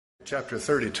Chapter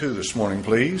 32 this morning,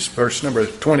 please. Verse number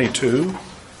 22.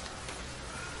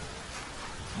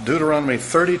 Deuteronomy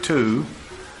 32,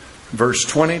 verse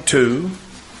 22.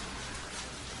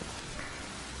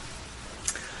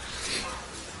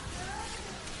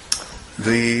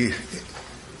 The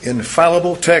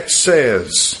infallible text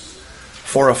says,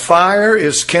 "For a fire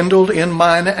is kindled in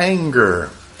mine anger,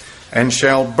 and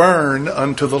shall burn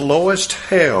unto the lowest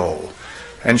hell,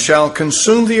 and shall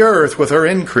consume the earth with her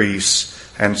increase,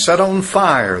 and set on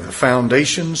fire the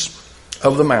foundations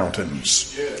of the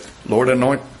mountains." Lord,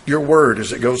 anoint your word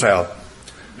as it goes out.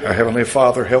 Our Heavenly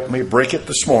Father, help me break it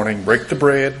this morning. Break the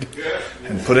bread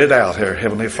and put it out. Our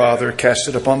Heavenly Father, cast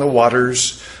it upon the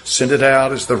waters. Send it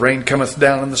out as the rain cometh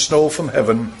down and the snow from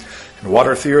heaven. And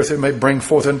watereth the earth, it may bring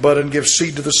forth and bud, and give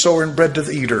seed to the sower and bread to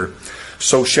the eater.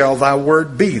 So shall thy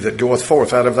word be that goeth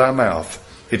forth out of thy mouth.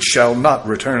 It shall not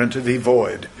return unto thee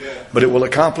void, but it will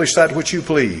accomplish that which you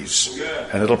please,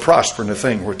 and it'll prosper in the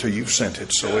thing whereto you've sent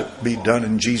it. So it be done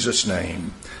in Jesus'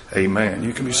 name. Amen.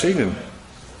 You can be seated.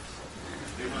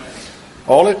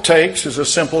 All it takes is a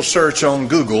simple search on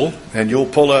Google, and you'll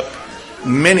pull up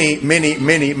many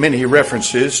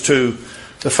references to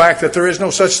the fact that there is no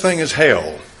such thing as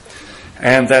hell,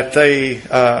 and that they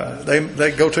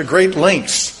go to great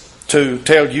lengths to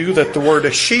tell you that the word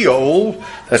Sheol,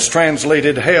 that's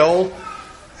translated hell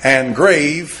and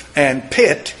grave and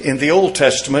pit in the Old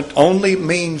Testament, only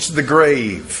means the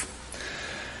grave.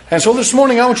 And so this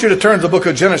morning I want you to turn to the book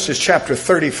of Genesis chapter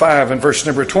 35 and verse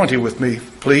number 20 with me,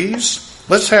 please.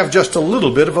 Let's have just a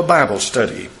little bit of a Bible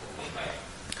study.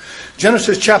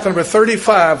 Genesis chapter number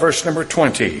 35, verse number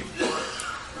 20.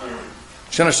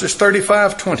 Genesis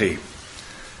 35:20.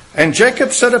 "And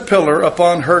Jacob set a pillar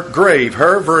upon her grave."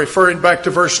 Her, referring back to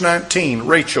verse 19.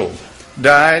 Rachel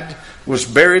died, was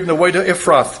buried in the way to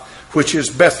Ephrath, which is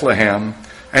Bethlehem.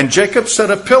 "And Jacob set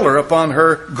a pillar upon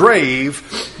her grave."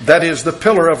 That is the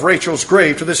pillar of Rachel's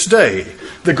grave to this day.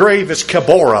 The grave is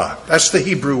Keborah. That's the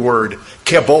Hebrew word,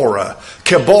 Keborah.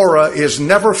 Keborah is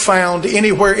never found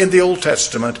anywhere in the Old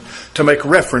Testament to make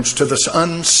reference to this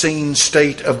unseen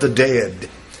state of the dead.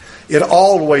 It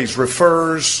always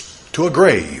refers to a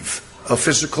grave, a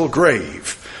physical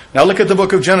grave. Now look at the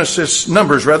book of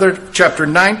Numbers, chapter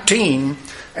 19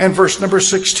 and verse number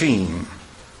 16.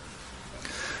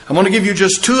 I'm going to give you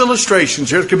just two illustrations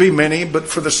here. It could be many, but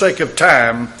for the sake of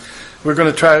time, we're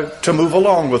going to try to move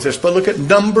along with this. But look at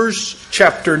Numbers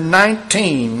chapter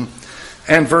 19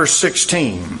 and verse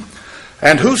 16.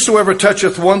 "And whosoever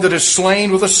toucheth one that is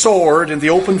slain with a sword in the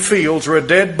open fields, or a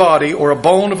dead body, or a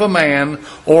bone of a man,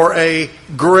 or a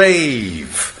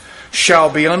grave, shall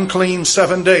be unclean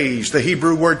 7 days." The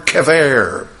Hebrew word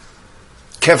kever.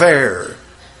 Kever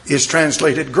is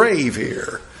translated grave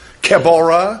here.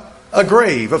 Keborah, a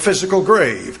grave, a physical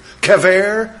grave.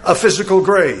 Kever, a physical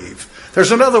grave.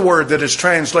 There's another word that is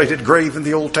translated grave in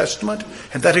the Old Testament,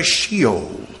 and that is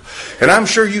Sheol. And I'm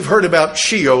sure you've heard about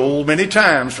Sheol many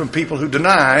times from people who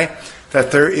deny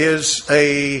that there is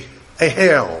a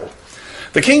hell.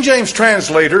 The King James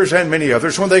translators and many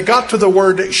others, when they got to the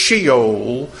word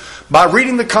Sheol, by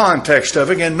reading the context of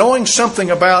it and knowing something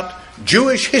about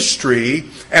Jewish history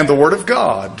and the Word of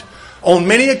God, on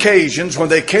many occasions when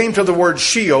they came to the word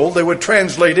Sheol, they would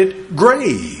translate it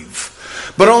grave.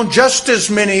 But on just as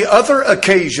many other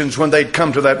occasions when they'd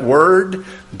come to that word,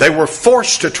 they were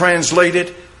forced to translate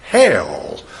it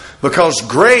hell. Because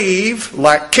grave,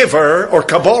 like kiver or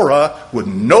kabora,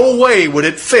 no way would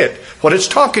it fit what it's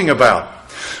talking about.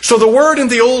 So the word in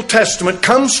the Old Testament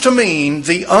comes to mean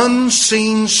the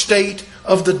unseen state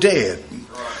of the dead.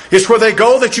 It's where they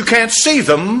go that you can't see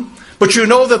them, but you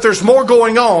know that there's more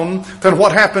going on than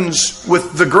what happens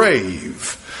with the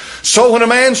grave. So when a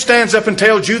man stands up and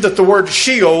tells you that the word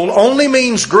Sheol only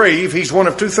means grave, he's one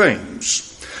of two things.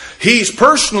 He's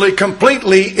personally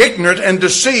completely ignorant and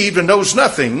deceived and knows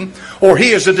nothing, or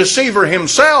he is a deceiver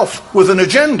himself with an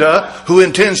agenda who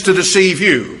intends to deceive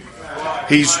you.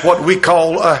 He's what we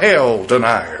call a hell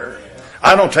denier.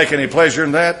 I don't take any pleasure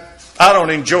in that. I don't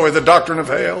enjoy the doctrine of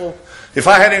hell. If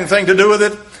I had anything to do with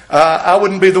it, I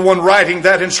wouldn't be the one writing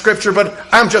that in Scripture, but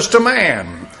I'm just a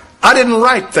man. I didn't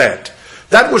write that.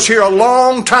 That was here a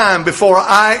long time before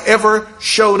I ever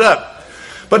showed up.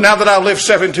 But now that I've lived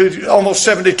almost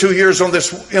 72 years in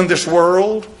this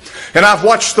world, and I've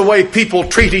watched the way people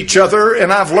treat each other,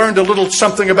 and I've learned a little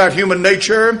something about human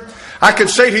nature, I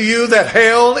could say to you that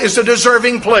hell is a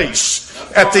deserving place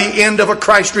at the end of a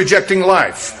Christ-rejecting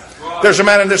life. There's a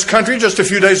man in this country just a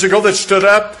few days ago that stood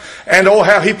up, and oh,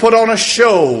 how he put on a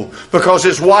show because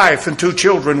his wife and 2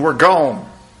 children were gone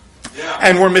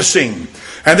and were missing.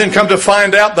 And then come to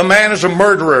find out the man is a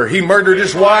murderer. He murdered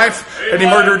his wife and he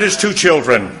murdered his 2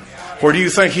 children. where do you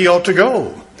think he ought to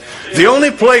go? The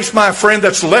only place, my friend,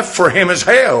 that's left for him is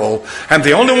hell. And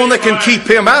the only one that can keep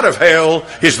him out of hell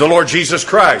is the Lord Jesus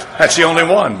Christ. That's the only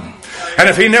one. And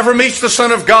if he never meets the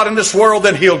Son of God in this world,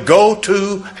 then he'll go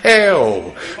to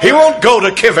hell. He won't go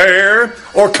to Kiver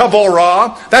or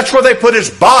Kaborah. That's where they put his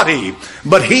body.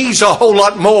 But he's a whole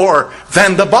lot more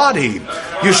than the body.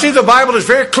 You see, the Bible is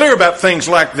very clear about things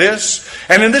like this.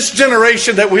 And in this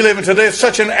generation that we live in today, it's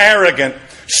such an arrogant,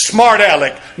 smart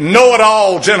aleck,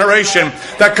 know-it-all generation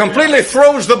that completely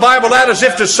throws the Bible out as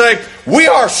if to say, we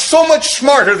are so much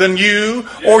smarter than you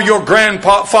or your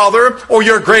grandfather or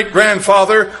your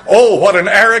great-grandfather. Oh, what an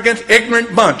arrogant,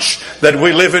 ignorant bunch that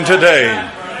we live in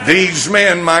today. These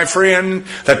men, my friend,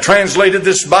 that translated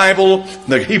this Bible,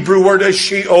 the Hebrew word is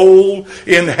Sheol,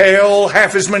 in hell,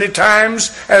 half as many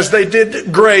times as they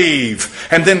did grave.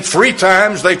 And then 3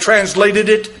 times they translated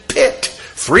it pit.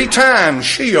 3 times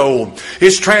Sheol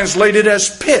is translated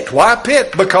as pit. Why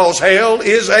pit? Because hell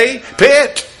is a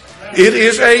pit. It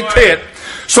is a pit.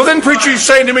 So then, preacher, you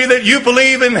say to me that you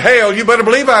believe in hell. You better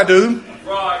believe I do.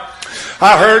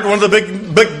 I heard one of the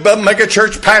big mega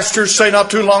church pastors say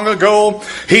not too long ago,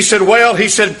 he said,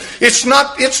 it's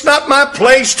not my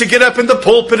place to get up in the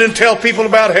pulpit and tell people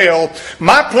about hell.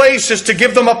 My place is to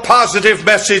give them a positive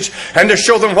message and to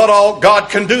show them what all God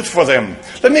can do for them.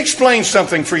 Let me explain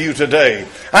something for you today.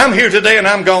 I'm here today and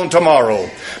I'm gone tomorrow.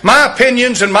 My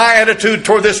opinions and my attitude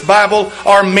toward this Bible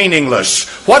are meaningless.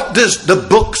 What does the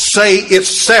book say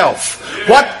itself?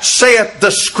 What saith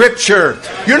the Scripture?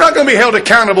 You're not going to be held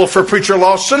accountable for Preacher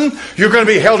Lawson. You're going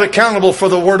to be held accountable for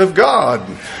the Word of God.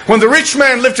 When the rich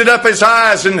man lifted up his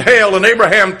eyes in hell and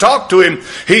Abraham talked to him,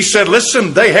 he said,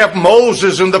 listen, they have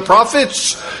Moses and the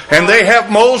prophets. And they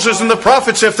have Moses and the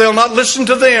prophets. If they'll not listen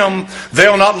to them,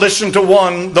 they'll not listen to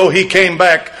one, though he came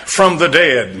back from the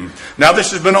dead. Now,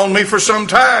 this has been on me for some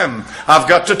time. I've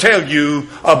got to tell you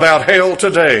about hell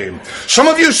today. Some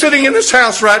of you sitting in this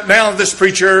house right now, this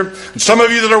preacher, and some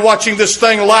of you that are watching this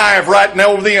thing live right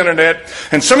now over the internet,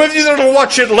 and some of you that will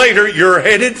watch it later, you're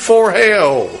headed for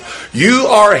hell. You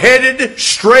are headed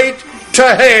straight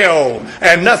to hell,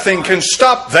 and nothing can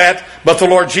stop that but the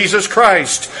Lord Jesus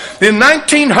Christ. In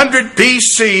 1900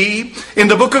 BC, in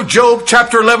the book of Job,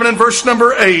 chapter 11 and verse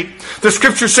number 8, the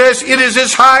Scripture says, it is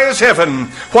as high as heaven.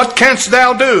 What canst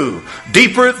thou do?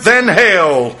 Deeper than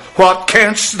hell. What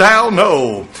canst thou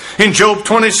know? In Job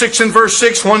 26 and verse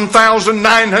 6,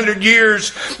 1,900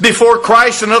 years before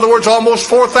Christ, in other words, almost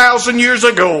 4,000 years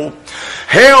ago,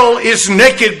 hell is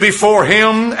naked before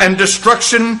him, and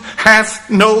destruction hath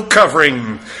no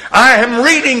covering. I am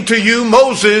reading to you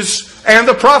Moses and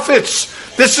the prophets.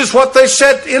 This is what they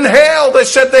said in hell. They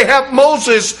said they have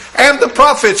Moses and the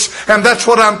prophets. And that's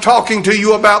what I'm talking to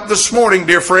you about this morning,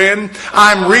 dear friend.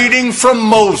 I'm reading from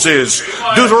Moses.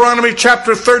 Deuteronomy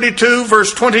chapter 32,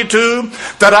 verse 22,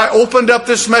 that I opened up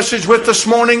this message with this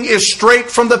morning, is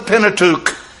straight from the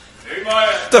Pentateuch.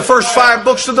 The first 5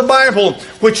 books of the Bible,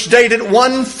 which dated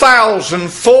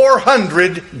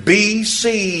 1,400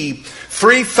 BC.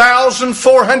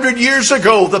 3,400 years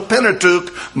ago, the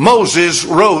Pentateuch, Moses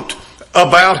wrote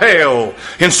about hell.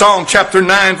 In Psalm chapter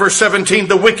 9, verse 17,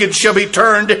 the wicked shall be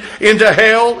turned into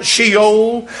hell,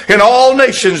 Sheol, in all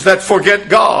nations that forget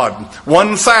God.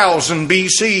 1000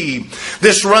 BC.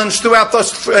 This runs throughout,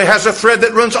 has a thread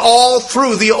that runs all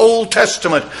through the Old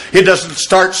Testament. It doesn't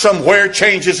start somewhere,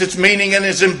 changes its meaning, and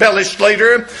is embellished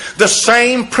later. The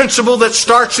same principle that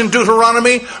starts in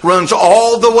Deuteronomy runs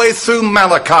all the way through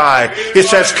Malachi.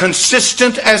 It's as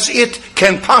consistent as it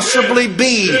can possibly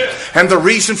be. And the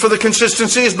reason for the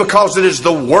consistency is because it is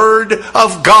the Word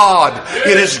of God.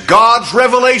 It is God's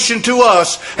revelation to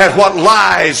us at what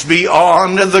lies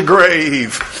beyond the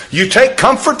grave. You take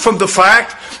comfort from the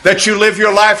fact that you live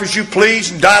your life as you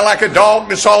please and die like a dog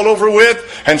and it's all over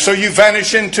with, and so you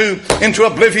vanish into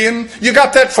oblivion. You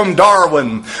got that from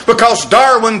Darwin, because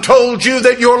Darwin told you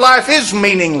that your life is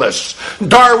meaningless.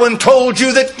 Darwin told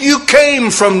you that you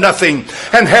came from nothing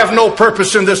and have no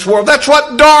purpose in this world. That's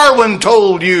what Darwin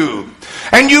told you.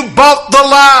 And you bought the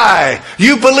lie.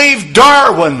 You believed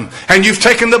Darwin, and you've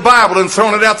taken the Bible and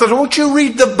thrown it out there. Won't you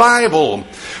read the Bible?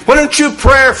 Why don't you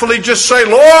prayerfully just say,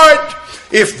 Lord,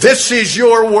 if this is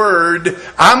your word,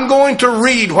 I'm going to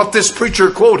read what this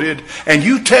preacher quoted, and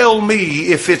you tell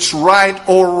me if it's right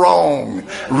or wrong.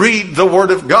 Read the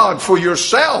Word of God for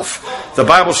yourself. The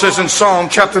Bible says in Psalm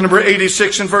chapter number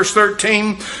 86 and verse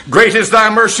 13, great is thy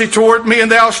mercy toward me,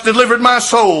 and thou hast delivered my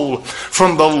soul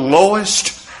from the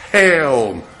lowest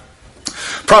hell.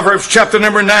 Proverbs chapter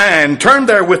number 9. Turn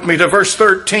there with me to verse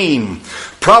 13.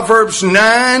 Proverbs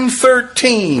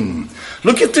 9:13.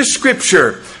 Look at this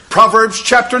scripture. Proverbs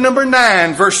chapter number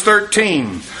 9, verse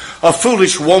 13. A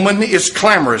foolish woman is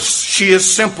clamorous. She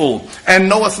is simple and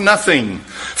knoweth nothing.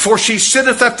 For she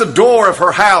sitteth at the door of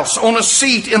her house on a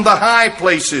seat in the high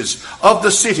places of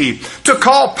the city to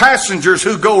call passengers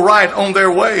who go right on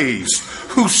their ways.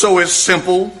 Whoso is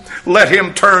simple, let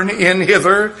him turn in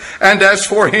hither. And as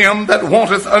for him that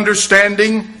wanteth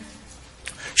understanding,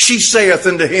 she saith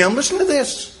unto him, listen to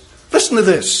this, listen to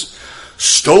this.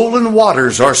 Stolen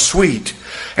waters are sweet,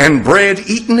 and bread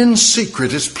eaten in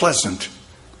secret is pleasant.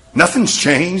 Nothing's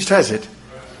changed, has it?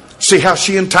 See how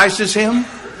she entices him?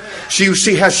 You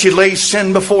see how she lays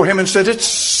sin before him and said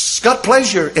it's got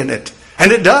pleasure in it.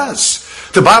 And it does.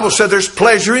 The Bible said there's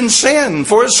pleasure in sin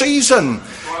for a season.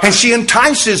 And she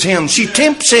entices him. She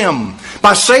tempts him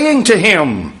by saying to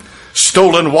him,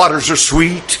 stolen waters are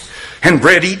sweet, and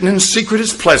bread eaten in secret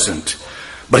is pleasant.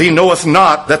 But he knoweth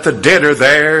not that the dead are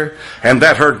there, and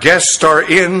that her guests are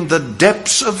in the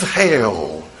depths of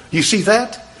hell. You see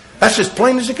that? That's as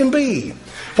plain as it can be.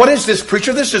 What is this,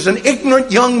 preacher? This is an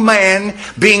ignorant young man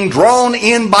being drawn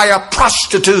in by a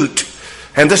prostitute.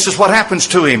 And this is what happens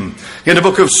to him in the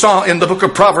book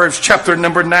of Proverbs, chapter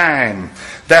number 9.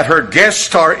 That her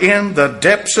guests are in the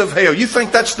depths of hell. You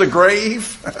think that's the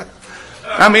grave?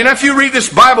 I mean, if you read this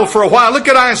Bible for a while, look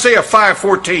at Isaiah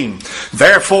 5:14.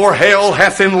 Therefore hell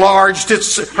hath enlarged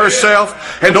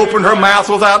herself, and opened her mouth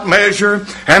without measure,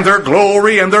 and their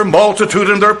glory and their multitude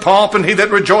and their pomp, and he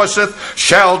that rejoiceth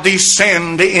shall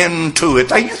descend into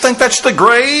it. Now, you think that's the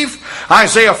grave?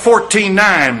 Isaiah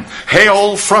 14:9.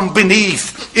 Hell from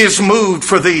beneath is moved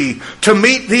for thee, to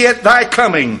meet thee at thy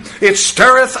coming. It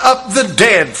stirreth up the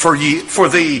dead for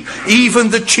thee,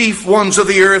 even the chief ones of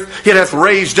the earth. It hath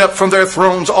raised up from their thrones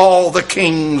all the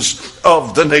kings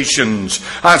of the nations.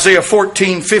 Isaiah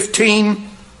 14:15.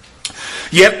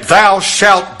 Yet thou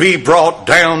shalt be brought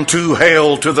down to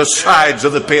hell, to the sides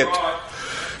of the pit.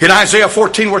 In Isaiah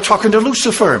 14, we're talking to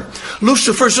Lucifer.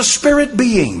 Lucifer's a spirit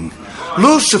being.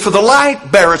 Lucifer, the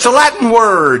light bearer. It's a Latin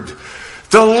word.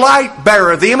 The light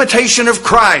bearer, the imitation of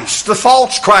Christ, the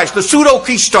false Christ, the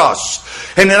pseudo-Christos.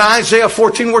 And in Isaiah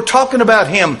 14, we're talking about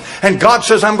him. And God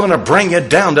says, I'm going to bring you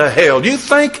down to hell. Do you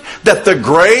think that the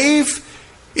grave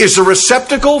is a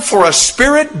receptacle for a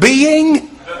spirit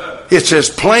being? It's as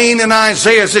plain in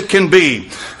Isaiah as it can be.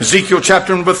 Ezekiel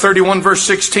chapter number 31, verse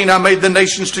 16, I made the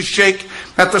nations to shake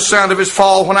at the sound of his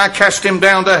fall, when I cast him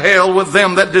down to hell with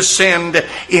them that descend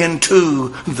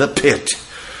into the pit.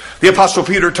 The Apostle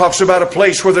Peter talks about a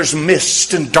place where there's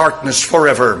mist and darkness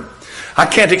forever. I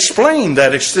can't explain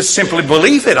that. It's just simply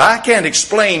believe it. I can't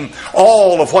explain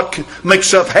all of what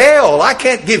makes up hell. I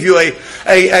can't give you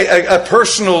a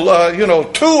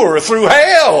personal tour through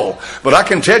hell. But I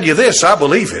can tell you this. I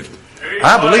believe it.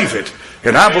 I believe it.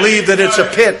 And I believe that it's a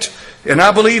pit. And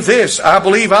I believe this. I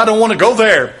believe I don't want to go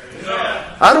there.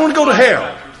 I don't want to go to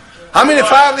hell. I mean,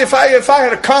 if I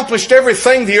had accomplished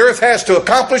everything the earth has to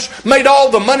accomplish, made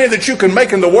all the money that you can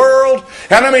make in the world,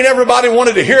 and I mean everybody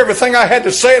wanted to hear everything I had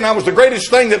to say, and I was the greatest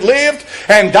thing that lived,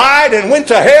 and died and went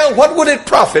to hell, what would it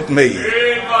profit me?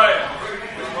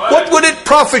 What would it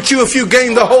profit you if you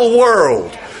gained the whole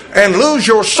world and lose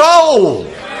your soul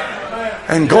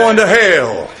and go into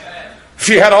hell? If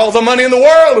you had all the money in the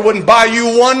world, it wouldn't buy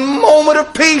you one moment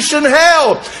of peace in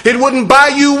hell. It wouldn't buy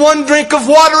you one drink of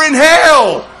water in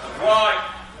hell.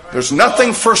 There's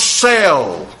nothing for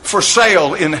sale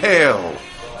in hell.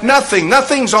 Nothing.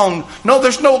 Nothing's on. No,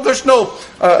 there's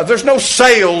no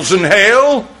sales in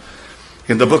hell.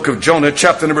 In the book of Jonah,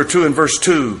 chapter number 2 and verse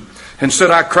 2, and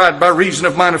said, I cried by reason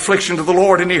of mine affliction to the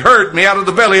Lord, and he heard me. Out of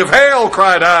the belly of hell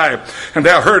cried I, and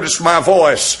thou heardest my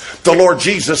voice. The Lord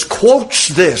Jesus quotes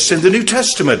this in the New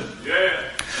Testament.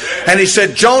 And he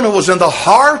said Jonah was in the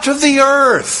heart of the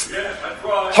earth.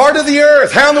 Heart of the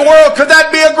earth. How in the world could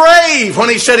that be a grave when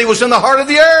he said he was in the heart of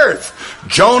the earth?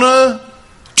 Jonah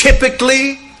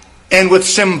typically and with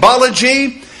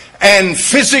symbology and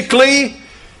physically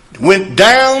went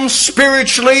down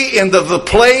spiritually into the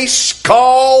place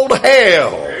called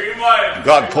hell.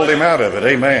 God pulled him out of it.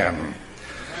 Amen.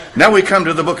 Now we come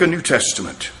to the book of New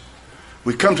Testament.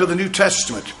 We come to the New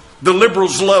Testament. The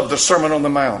liberals love the Sermon on the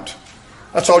Mount.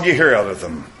 That's all you hear out of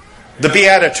them. The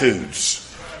Beatitudes.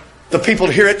 The people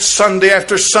hear it Sunday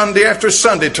after Sunday after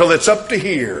Sunday till it's up to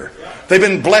here. They've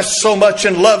been blessed so much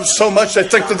and loved so much they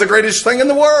think they're the greatest thing in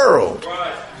the world.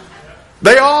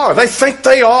 They are. They think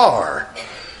they are.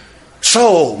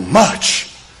 So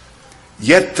much.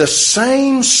 Yet the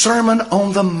same Sermon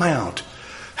on the Mount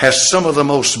has some of the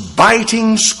most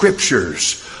biting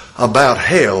scriptures about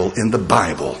hell in the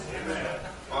Bible.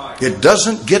 It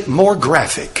doesn't get more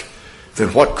graphic than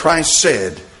what Christ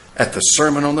said at the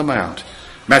Sermon on the Mount.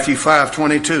 Matthew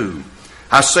 5:22.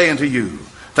 I say unto you,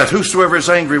 that whosoever is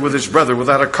angry with his brother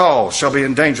without a cause shall be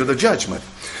in danger of the judgment.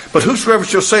 But whosoever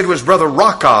shall say to his brother,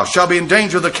 Raca, shall be in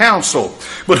danger of the council.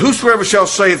 But whosoever shall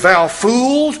say, thou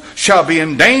fool, shall be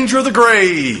in danger of the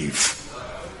grave.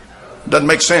 Doesn't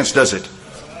make sense, does it?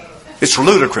 It's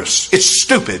ludicrous. It's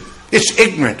stupid. It's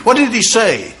ignorant. What did he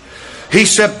say? He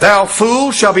said, thou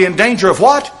fool, shall be in danger of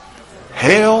what?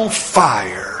 Hell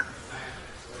fire.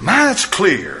 My, it's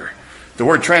clear. The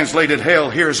word translated hell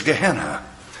here is Gehenna.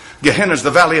 Gehenna is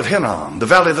the valley of Hinnom, the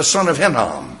valley of the son of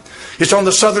Hinnom. It's on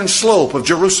the southern slope of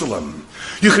Jerusalem.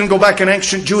 You can go back in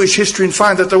ancient Jewish history and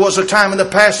find that there was a time in the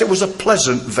past it was a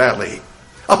pleasant valley,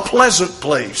 a pleasant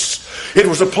place. It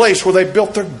was a place where they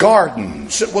built their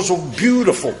gardens. It was a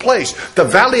beautiful place, the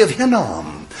valley of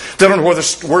Hinnom. They don't know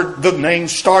where the name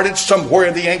started, somewhere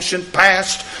in the ancient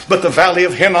past, but the valley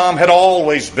of Hinnom had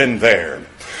always been there.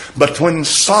 But when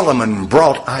Solomon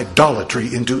brought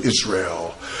idolatry into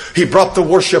Israel, he brought the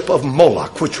worship of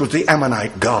Moloch, which was the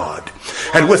Ammonite god.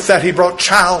 And with that he brought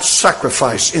child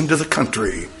sacrifice into the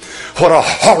country. What a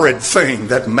horrid thing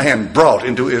that man brought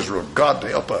into Israel. God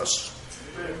help us.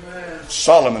 Amen.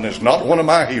 Solomon is not one of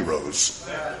my heroes.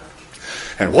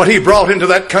 And what he brought into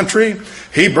that country,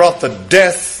 he brought the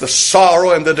death, the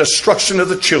sorrow, and the destruction of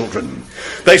the children.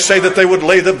 They say that they would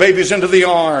lay the babies into the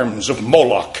arms of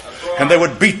Moloch, and they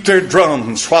would beat their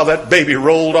drums while that baby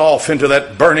rolled off into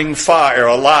that burning fire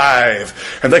alive.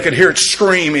 And they could hear it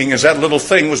screaming as that little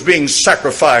thing was being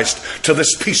sacrificed to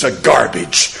this piece of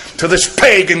garbage, to this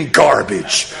pagan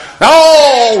garbage.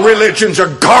 All religions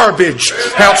are garbage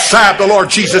outside the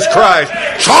Lord Jesus Christ.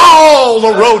 It's all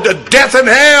the road to death and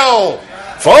hell.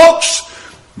 Folks,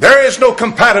 there is no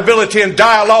compatibility and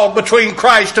dialogue between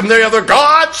Christ and the other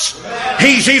gods.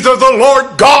 He's either the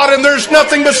Lord God and there's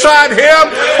nothing beside Him,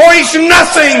 or He's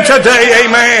nothing today.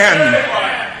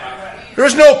 Amen. There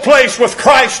is no place with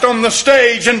Christ on the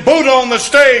stage and Buddha on the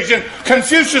stage and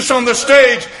Confucius on the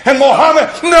stage and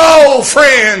Mohammed. No,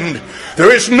 friend.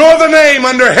 There is no other name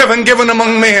under heaven given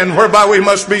among men whereby we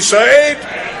must be saved.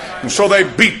 And so they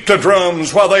beat the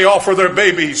drums while they offer their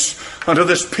babies unto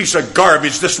this piece of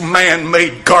garbage, this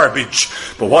man-made garbage.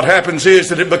 But what happens is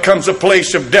that it becomes a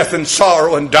place of death and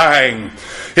sorrow and dying.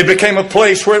 It became a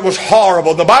place where it was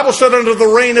horrible. The Bible said under the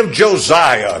reign of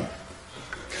Josiah.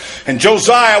 And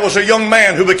Josiah was a young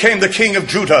man who became the king of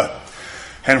Judah.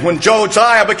 And when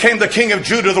Josiah became the king of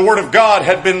Judah, the word of God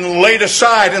had been laid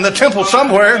aside in the temple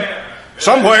somewhere.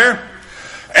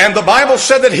 And the Bible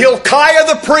said that Hilkiah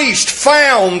the priest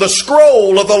found the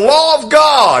scroll of the law of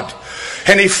God.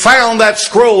 And he found that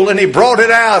scroll and he brought it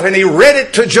out and he read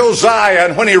it to Josiah.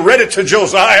 And when he read it to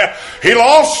Josiah, he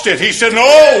lost it. He said,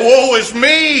 "Oh, woe is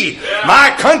me.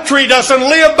 My country doesn't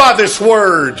live by this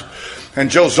word." And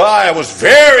Josiah was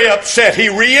very upset. He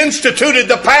reinstituted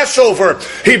the Passover.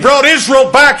 He brought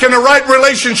Israel back in a right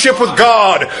relationship with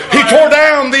God. He tore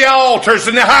down the altars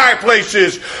and the high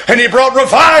places. And he brought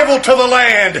revival to the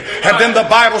land. And then the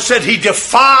Bible said he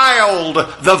defiled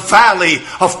the valley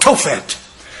of Tophet.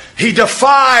 He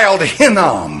defiled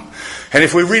Hinnom. And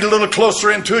if we read a little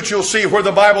closer into it, you'll see where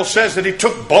the Bible says that he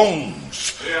took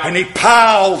bones and he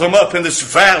piled them up in this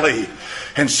valley.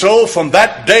 And so from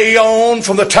that day on,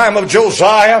 from the time of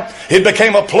Josiah, it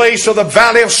became a place of the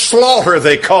valley of slaughter,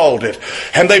 they called it.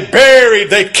 And they buried,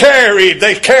 they carried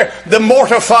the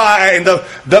mortifying,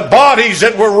 the bodies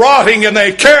that were rotting, and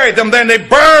they carried them, then they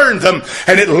burned them.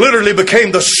 And it literally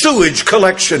became the sewage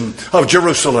collection of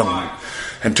Jerusalem.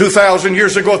 And 2,000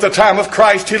 years ago at the time of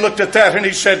Christ, he looked at that and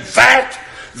he said,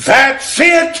 that's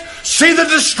it. See the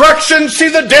destruction, see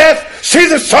the death, see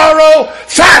the sorrow.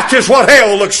 That is what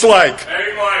hell looks like.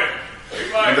 Amen.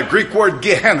 And the Greek word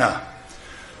Gehenna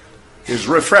is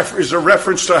a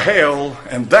reference to hell,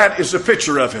 and that is a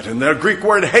picture of it. And the Greek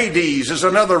word Hades is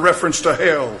another reference to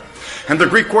hell. And the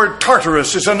Greek word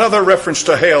Tartarus is another reference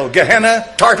to hell.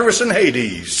 Gehenna, Tartarus, and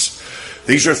Hades.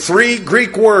 These are three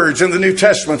Greek words in the New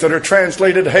Testament that are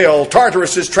translated hell.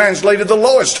 Tartarus is translated the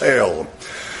lowest hell.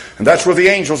 And that's where the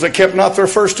angels that kept not their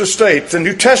first estate. The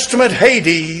New Testament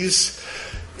Hades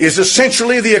is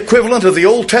essentially the equivalent of the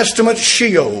Old Testament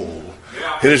Sheol.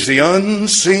 It is the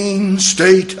unseen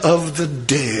state of the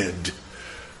dead.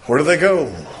 Where do they go?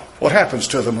 What happens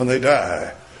to them when they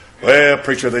die? Well,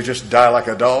 preacher, they just die like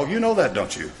a dog. You know that,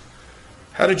 don't you?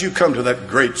 How did you come to that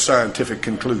great scientific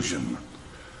conclusion?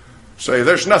 Say,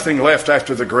 there's nothing left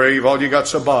after the grave. All you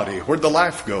got's a body. Where'd the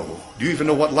life go? Do you even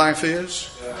know what life is?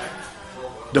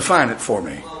 Define it for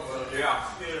me.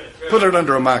 Put it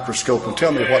under a microscope and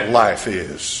tell me what life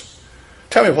is.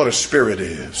 Tell me what a spirit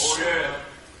is.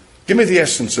 Give me the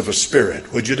essence of a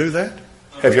spirit. Would you do that?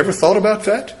 Have you ever thought about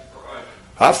that?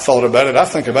 I've thought about it. I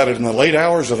think about it in the late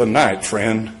hours of the night,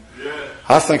 friend.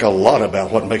 I think a lot about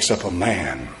what makes up a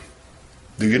man.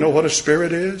 Do you know what a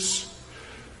spirit is?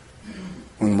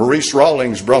 When Maurice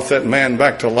Rawlings brought that man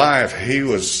back to life, he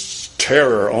was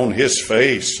terror on his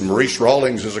face. Maurice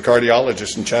Rawlings is a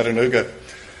cardiologist in Chattanooga.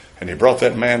 And he brought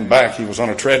that man back. He was on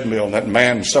a treadmill, and that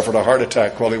man suffered a heart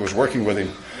attack while he was working with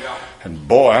him. And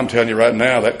boy, I'm telling you right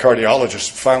now, that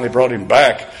cardiologist finally brought him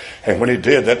back. And when he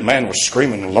did, that man was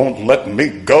screaming, "Don't let me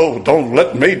go. Don't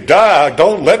let me die.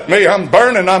 Don't let me. I'm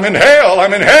burning. I'm in hell.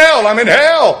 I'm in hell. I'm in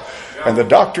hell." And the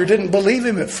doctor didn't believe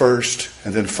him at first,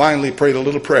 and then finally prayed a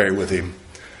little prayer with him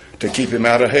to keep him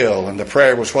out of hell. And the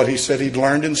prayer was what he said he'd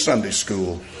learned in Sunday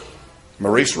school.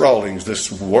 Maurice Rawlings,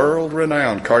 this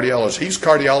world-renowned cardiologist, he's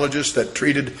cardiologist that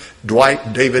treated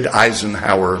Dwight David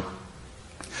Eisenhower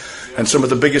and some of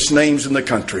the biggest names in the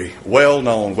country,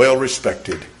 well-known,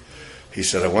 well-respected. He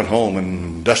said, I went home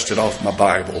and dusted off my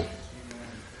Bible.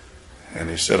 And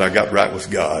he said, I got right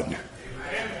with God.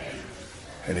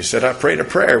 And he said, I prayed a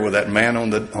prayer with that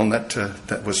man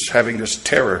that was having this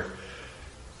terror.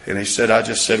 And he said, I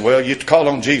just said, well, you call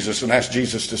on Jesus and ask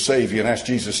Jesus to save you and ask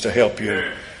Jesus to help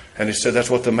you. And he said, that's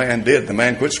what the man did. The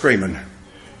man quit screaming.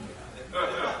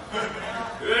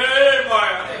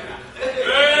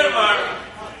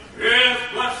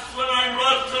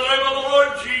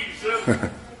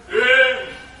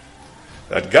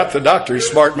 That got the doctor. He's a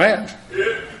smart man.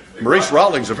 Maurice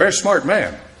Rawlings, a very smart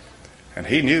man. And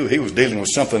he knew he was dealing with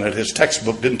something that his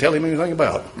textbook didn't tell him anything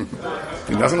about.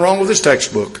 Nothing wrong with his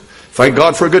textbook. Thank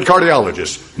God for a good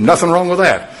cardiologist. Nothing wrong with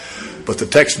that. But the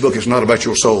textbook is not about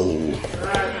your soul.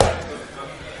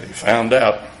 He found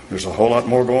out there's a whole lot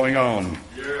more going on.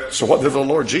 So what did the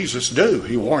Lord Jesus do?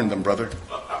 He warned them, brother.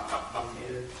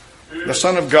 The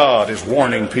Son of God is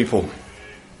warning people.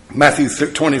 Matthew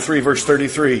 23, verse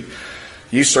 33.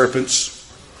 Ye serpents,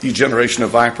 ye generation of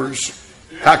vipers,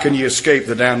 how can ye escape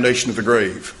the damnation of the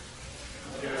grave?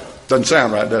 Doesn't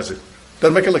sound right, does it?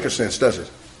 Doesn't make a lick of sense, does it?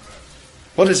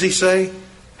 What does he say?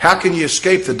 How can ye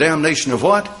escape the damnation of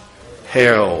what?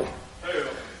 Hell.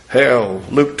 Hell.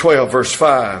 Luke 12, verse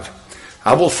 5.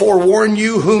 I will forewarn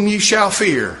you whom ye shall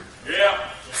fear.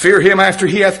 Fear him after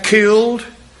he hath killed,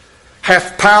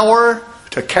 hath power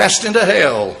to cast into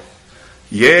hell.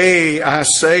 Yea, I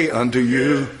say unto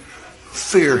you,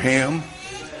 fear him.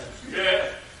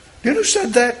 You know who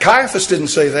said that? Caiaphas didn't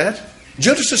say that.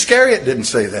 Judas Iscariot didn't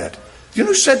say that. You know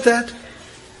who said that?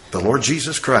 The Lord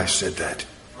Jesus Christ said that.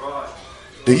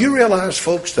 Do you realize,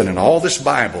 folks, that in all this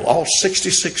Bible, all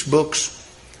 66 books,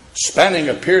 spanning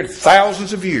a period of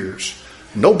thousands of years,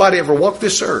 nobody ever walked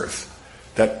this earth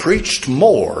that preached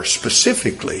more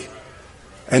specifically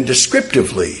and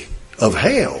descriptively of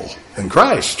hell than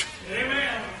Christ?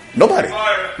 Amen.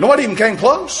 Nobody even came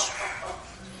close.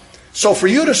 So for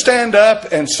you to stand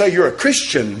up and say you're a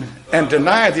Christian and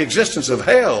deny the existence of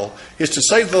hell is to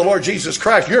say to the Lord Jesus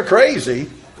Christ, you're crazy,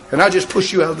 and I just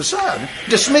push you out of the side.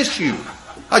 Dismiss you.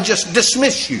 I just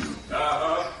dismiss you.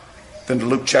 Then to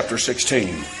Luke chapter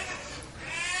 16.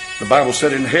 The Bible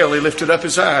said in hell he lifted up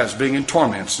his eyes, being in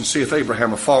torments, and seeth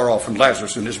Abraham afar off and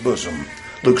Lazarus in his bosom.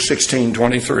 Luke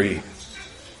 16:23.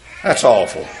 That's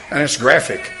awful. And it's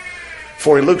graphic.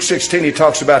 For in Luke 16 he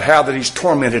talks about how that he's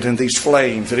tormented in these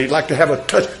flames, that he'd like to have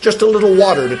just a little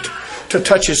water to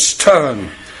touch his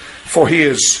tongue, for he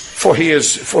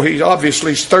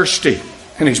obviously is thirsty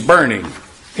and he's burning.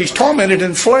 He's tormented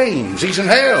in flames. He's in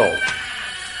hell.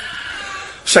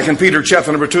 2 Peter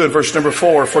chapter number 2 and verse number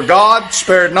 4. For God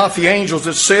spared not the angels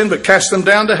that sinned, but cast them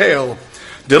down to hell,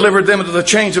 delivered them into the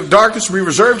chains of darkness, to be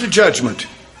reserved to judgment.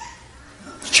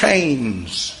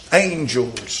 Chains,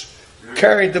 angels,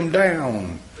 carried them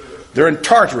down. They're in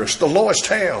Tartarus, the lowest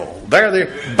hell. There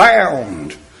they're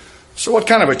bound. So what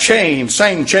kind of a chain?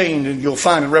 Same chain you'll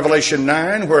find in Revelation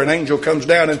 9, where an angel comes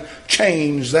down and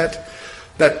chains that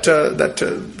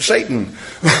Satan.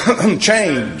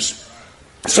 Chains.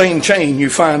 Same chain you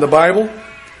find in the Bible.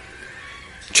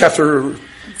 Chapter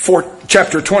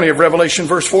 20 of Revelation,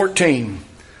 verse 14.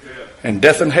 And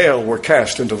death and hell were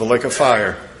cast into the lake of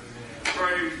fire.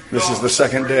 This is the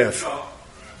second death.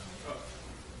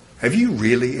 Have you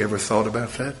really ever thought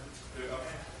about that?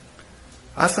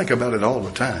 I think about it all the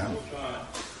time.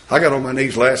 I got on my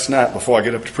knees last night before I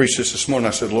get up to preach this morning. I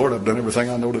said, Lord, I've done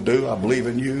everything I know to do. I believe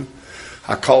in you.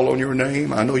 I call on your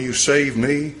name. I know you saved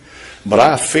me. But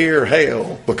I fear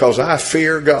hell because I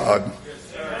fear God.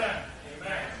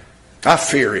 I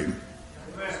fear him.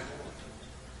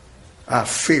 I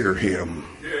fear him.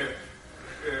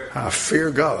 I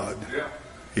fear God.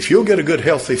 If you'll get a good,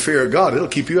 healthy fear of God, it'll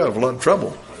keep you out of a lot of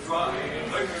trouble.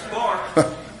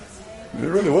 It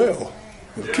really will.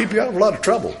 It'll keep you out of a lot of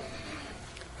trouble.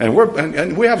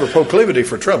 And we have a proclivity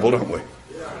for trouble, don't we?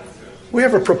 We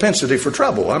have a propensity for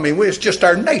trouble. I mean, it's just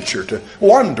our nature to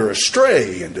wander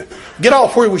astray and to get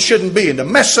off where we shouldn't be and to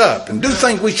mess up and do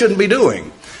things we shouldn't be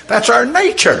doing. That's our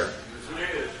nature.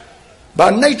 By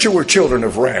nature, we're children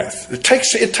of wrath. It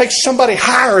takes somebody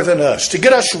higher than us to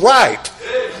get us right.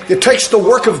 It takes the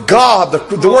work of God,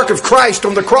 the work of Christ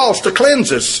on the cross to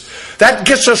cleanse us. That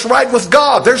gets us right with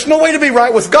God. There's no way to be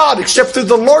right with God except through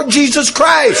the Lord Jesus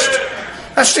Christ.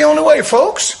 That's the only way,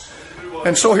 folks.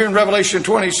 And so here in Revelation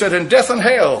 20, he said, and death and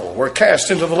hell were cast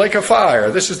into the lake of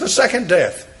fire. This is the second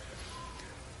death.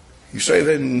 You say,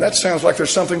 then that sounds like there's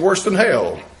something worse than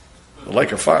hell. The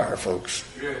lake of fire, folks.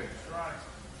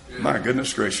 My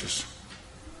goodness gracious.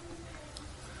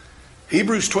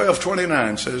 Hebrews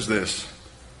 12:29 says this.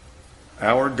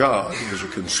 Our God is a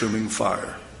consuming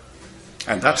fire.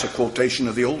 And that's a quotation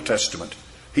of the Old Testament.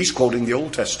 He's quoting the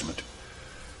Old Testament,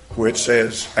 where it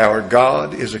says, our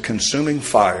God is a consuming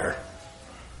fire.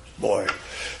 Boy,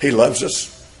 He loves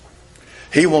us.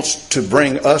 He wants to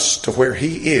bring us to where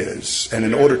He is. And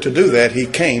in order to do that, He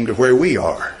came to where we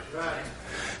are.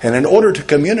 And in order to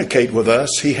communicate with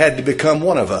us, He had to become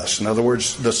one of us. In other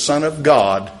words, the Son of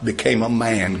God became a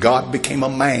man. God became a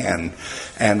man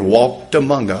and walked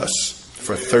among us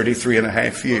for 33 and a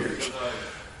half years.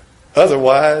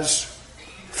 Otherwise,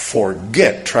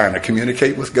 forget trying to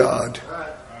communicate with God.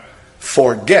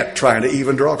 Forget trying to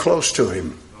even draw close to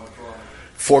Him.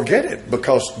 Forget it,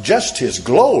 because just His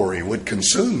glory would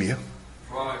consume you.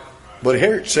 But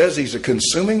here it says He's a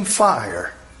consuming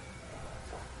fire.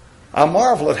 I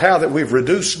marvel at how that we've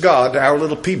reduced God to our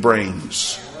little pea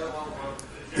brains.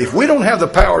 If we don't have the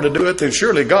power to do it, then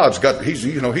surely God's got,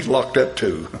 He's locked up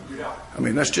too. I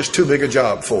mean, that's just too big a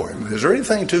job for Him. Is there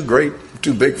anything too great,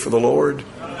 too big for the Lord?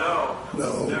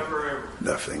 No,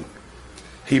 nothing.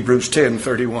 Hebrews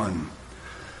 10:31.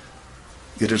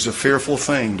 It is a fearful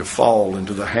thing to fall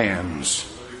into the hands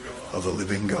of the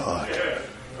living God.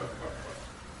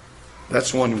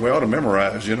 That's one we ought to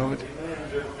memorize, you know.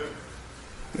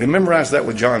 And memorize that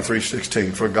with John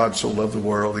 3:16. For God so loved the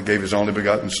world, He gave His only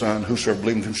begotten Son. Whosoever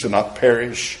believes in Him shall not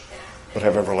perish, but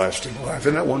have everlasting life.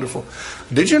 Isn't that wonderful?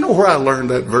 Did you know where I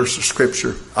learned that verse of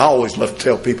Scripture? I always love to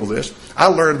tell people this. I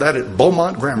learned that at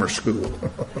Beaumont Grammar School.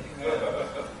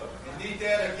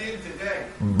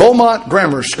 Beaumont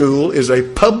Grammar School is a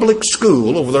public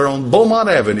school over there on Beaumont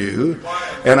Avenue.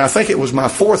 And I think it was my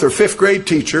 4th or 5th grade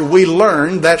teacher. We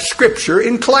learned that Scripture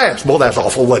in class. Boy, that's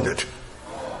awful, wasn't it?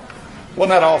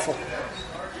 Wasn't that awful?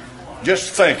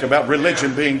 Just think about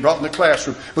religion being brought in the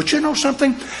classroom. But you know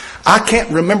something? I can't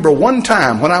remember one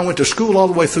time when I went to school all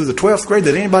the way through the 12th grade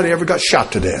that anybody ever got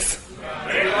shot to death.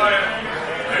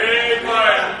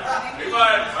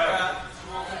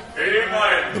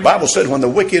 The Bible said when the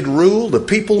wicked rule, the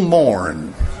people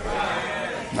mourn.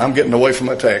 I'm getting away from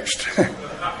my text.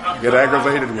 Get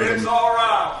aggravated with them.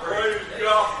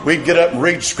 We'd get up and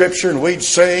read Scripture, and we'd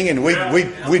sing, and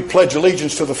we'd pledge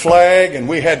allegiance to the flag, and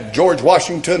we had George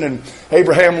Washington and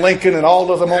Abraham Lincoln and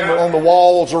all of them on the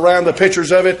walls around the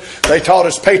pictures of it. They taught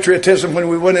us patriotism when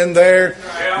we went in there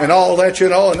and all that, you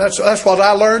know, and that's what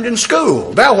I learned in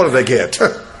school. Now what do they get?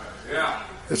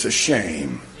 It's a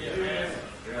shame.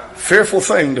 Fearful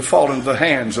thing to fall into the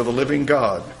hands of the living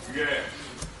God.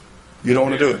 You don't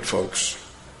want to do it, folks.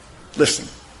 Listen,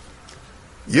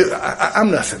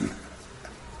 I'm nothing.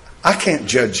 I can't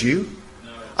judge you.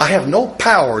 I have no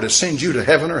power to send you to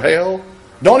heaven or hell.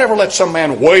 Don't ever let some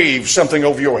man wave something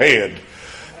over your head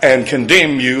and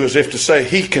condemn you as if to say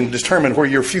he can determine where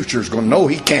your future is going. No,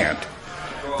 he can't.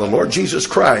 The Lord Jesus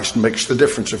Christ makes the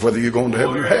difference of whether you're going to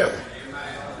heaven or hell.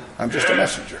 I'm just a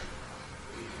messenger.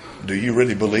 Do you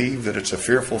really believe that it's a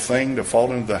fearful thing to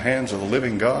fall into the hands of the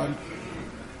living God?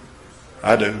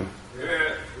 I do.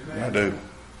 I do.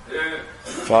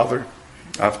 Father,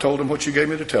 I've told him what you gave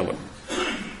me to tell him.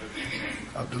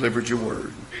 I've delivered your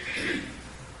word.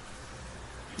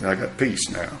 I got peace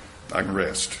now. I can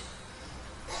rest.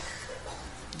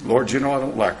 Lord, you know I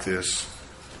don't like this.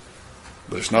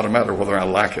 But it's not a matter of whether I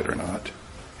like it or not.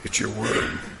 It's your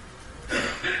word.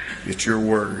 It's your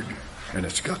word. And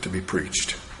it's got to be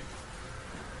preached.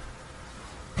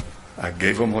 I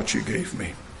gave them what you gave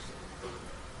me.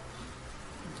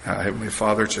 Now, Heavenly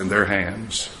Father, it's in their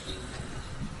hands.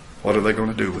 What are they going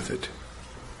to do with it?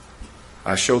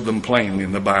 I showed them plainly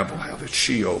in the Bible how that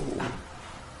Sheol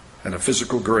and a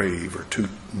physical grave are two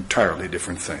entirely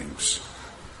different things.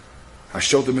 I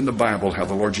showed them in the Bible how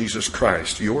the Lord Jesus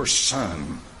Christ, your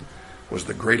Son, was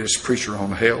the greatest preacher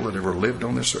on hell that ever lived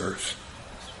on this earth.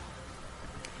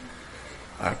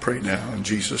 I pray now in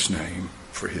Jesus' name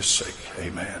for his sake.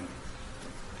 Amen.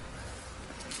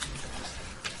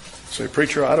 Say,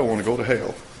 preacher, I don't want to go to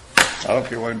hell. I don't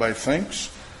care what anybody thinks.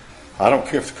 I don't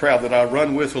care if the crowd that I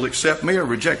run with will accept me or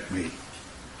reject me.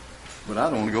 But I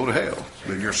don't want to go to hell.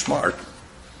 But you're smart.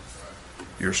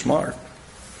 You're smart.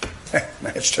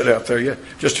 Man stood out there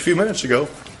just a few minutes ago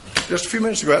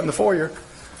out in the foyer.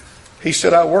 He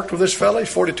said, I worked with this fella. He's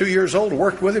 42 years old. I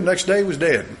worked with him. Next day he was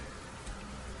dead.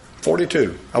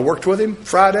 42. I worked with him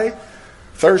Thursday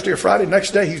or Friday.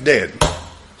 Next day he's dead.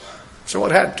 So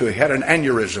what happened to him? He had an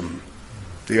aneurysm.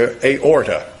 The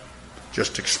aorta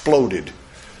just exploded.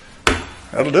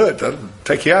 That'll do it. That'll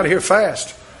take you out of here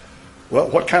fast. Well,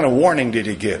 what kind of warning did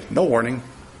he get? No warning.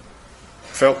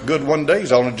 Felt good one day.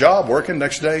 He's on a job working.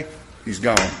 Next day, he's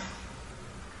gone.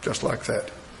 Just like that.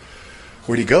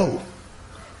 Where'd he go?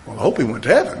 Well, I hope he went to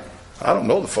heaven. I don't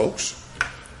know the folks.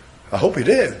 I hope he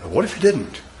did. But what if he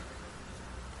didn't?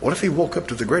 What if he woke up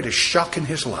to the greatest shock in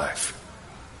his life?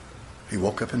 He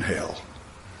woke up in hell.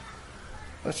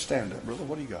 Let's stand up, brother.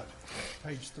 What do you got?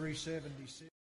 Page 376.